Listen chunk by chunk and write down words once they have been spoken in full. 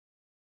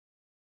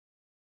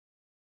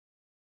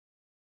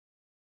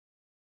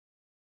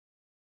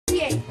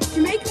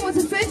Jamaica was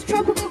the first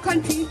tropical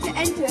country to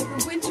enter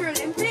the Winter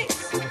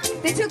Olympics.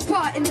 They took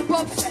part in the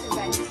bobsled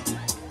event.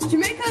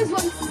 Jamaica has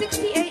won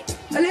 68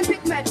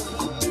 Olympic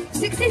medals.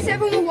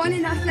 67 were won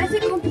in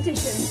athletic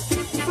competitions.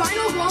 The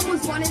final one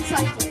was won in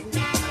cycling.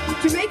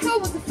 Jamaica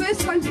was the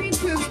first country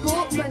to have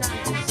bought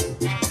bananas.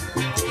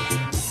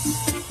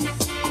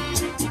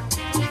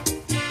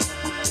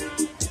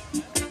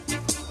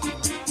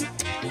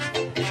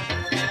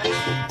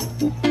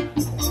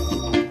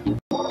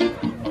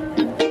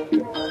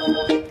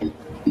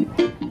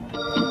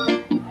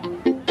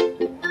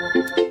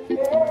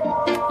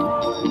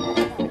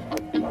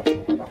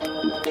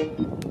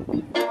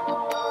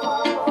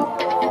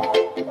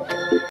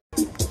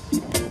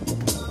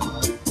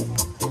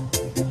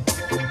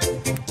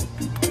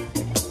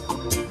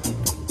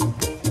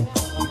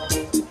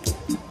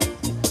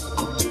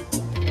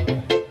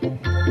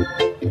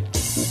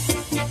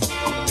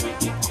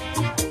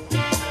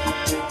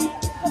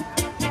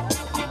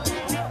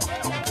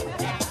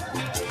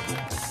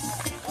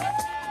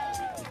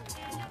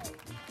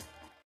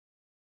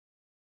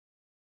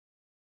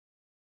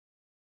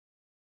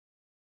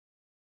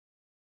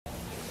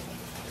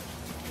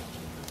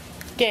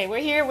 Okay, we're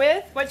here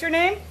with, what's your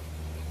name?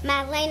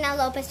 Madalena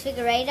Lopez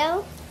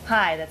Figueiredo.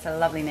 Hi, that's a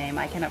lovely name.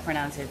 I cannot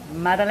pronounce it.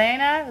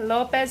 Madalena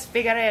Lopez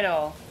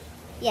Figueiredo.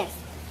 Yes.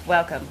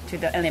 Welcome to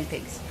the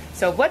Olympics.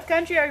 So what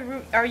country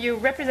are you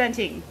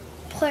representing?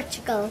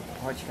 Portugal.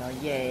 Portugal,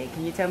 yay.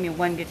 Can you tell me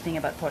one good thing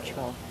about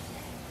Portugal?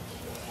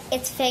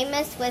 It's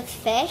famous with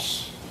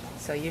fish.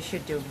 So you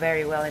should do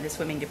very well in the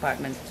swimming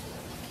department.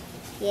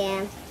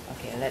 Yeah.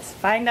 Okay, let's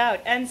find out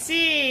and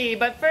see.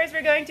 But first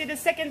we're going to the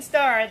second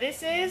star.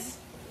 This is?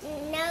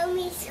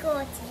 Nomi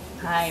Scotland.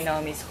 Hi,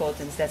 Nomi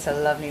Scotland. That's a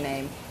lovely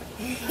name.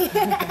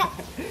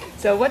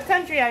 So what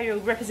country are you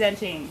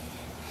representing?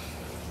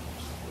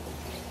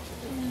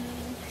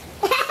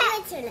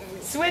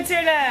 Switzerland.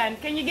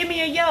 Switzerland. Can you give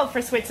me a yell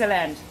for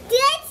Switzerland?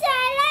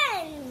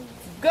 Switzerland.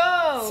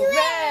 Go!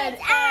 Red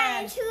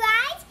and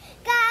white.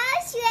 Go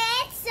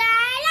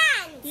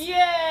Switzerland.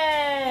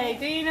 yay!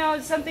 Do you know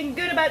something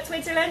good about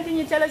Switzerland? Can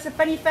you tell us a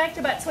funny fact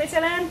about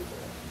Switzerland?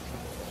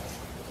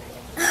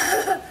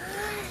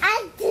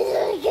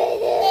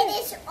 It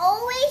is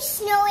always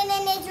snowing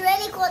and it's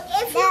really cold.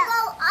 If you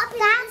go up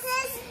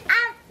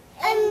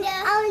in the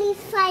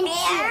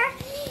air,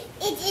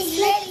 it is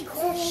really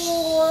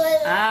cold.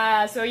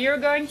 Ah, so you're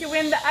going to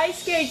win the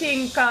ice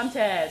skating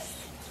contest.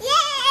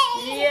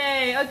 Yay!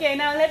 Yay! Okay,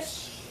 now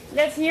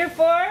let's hear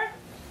for.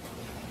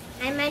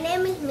 And my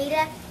name is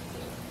Mila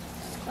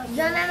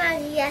Jana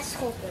Maria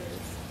Schotens.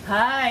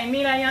 Hi,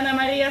 Mila Jana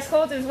Maria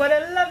Scholtens. What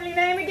a lovely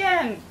name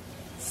again.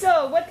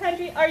 So, what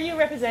country are you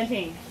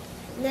representing?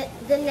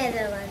 The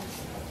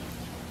Netherlands.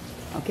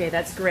 Okay,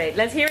 that's great.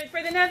 Let's hear it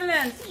for the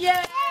Netherlands. Yay!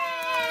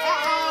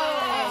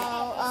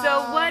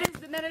 So, what is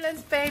the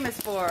Netherlands famous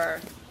for?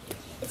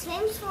 It's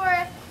famous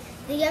for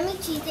the yummy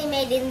cheese they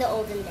made in the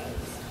olden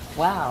days.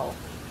 Wow.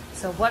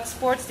 So, what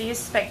sports do you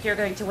expect you're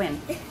going to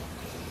win?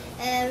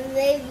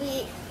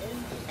 Maybe,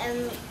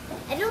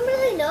 I don't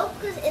really know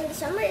because in the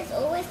summer it's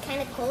always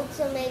kind of cold,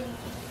 so maybe,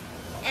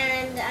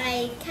 and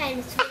I kind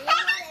of swim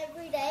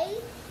every day.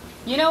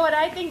 You know what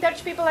I think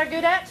Dutch people are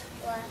good at?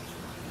 What?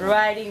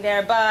 Riding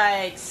their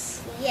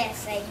bikes.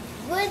 Yes, I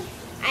would.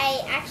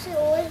 I actually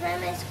always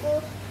ride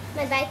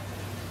my bike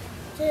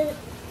to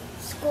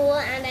school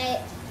and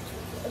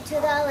to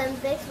the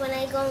Olympics when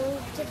I go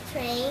to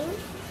train.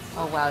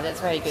 Oh wow, that's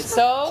very good.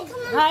 So,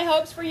 high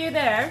hopes for you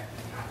there.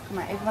 Kom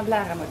maar, even, want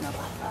Lara moet nog.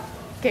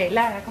 Okay,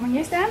 Lara, kom maar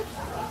hier staan.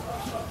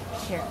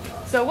 Here.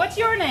 So, what's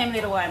your name,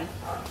 little one?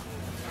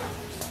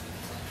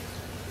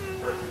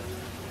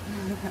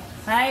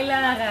 Hi,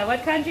 Lara.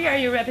 What country are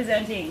you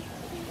representing?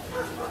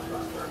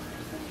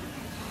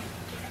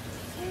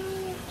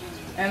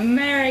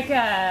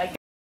 America.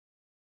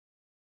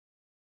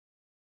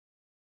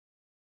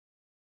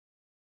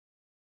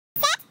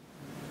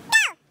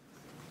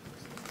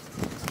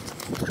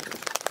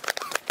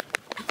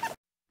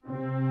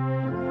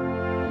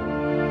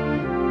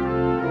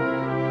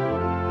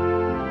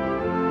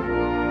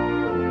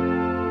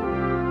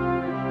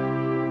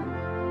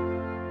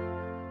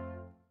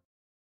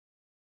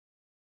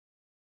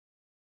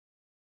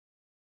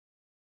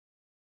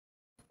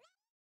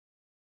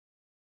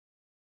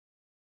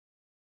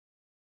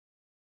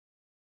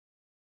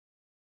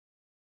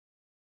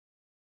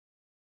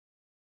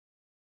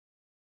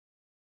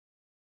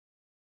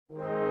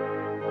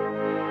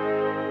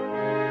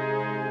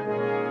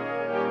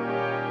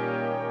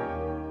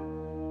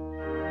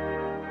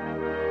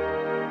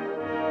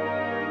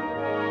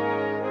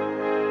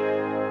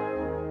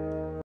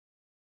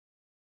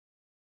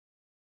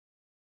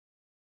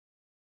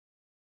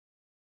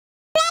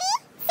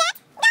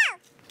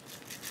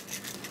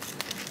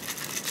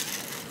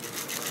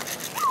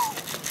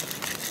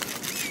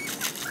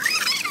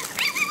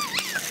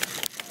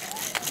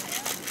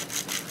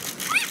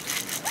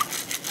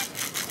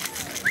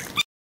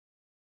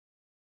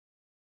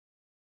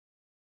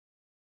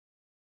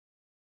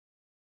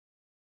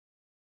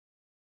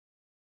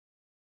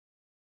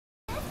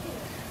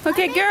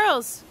 Okay,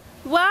 girls,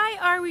 Why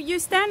are you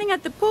standing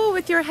at the pool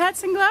with your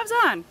hats and gloves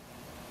on?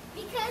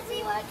 Because we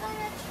were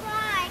gonna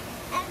try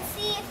and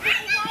see if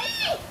there's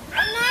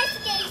an ice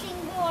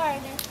skating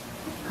board.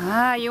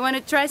 Ah, you want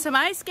to try some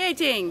ice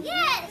skating?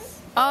 Yes.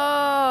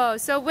 Oh,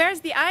 so where's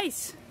the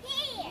ice?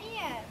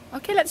 Here.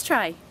 Okay, let's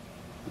try.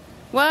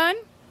 1,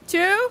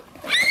 2.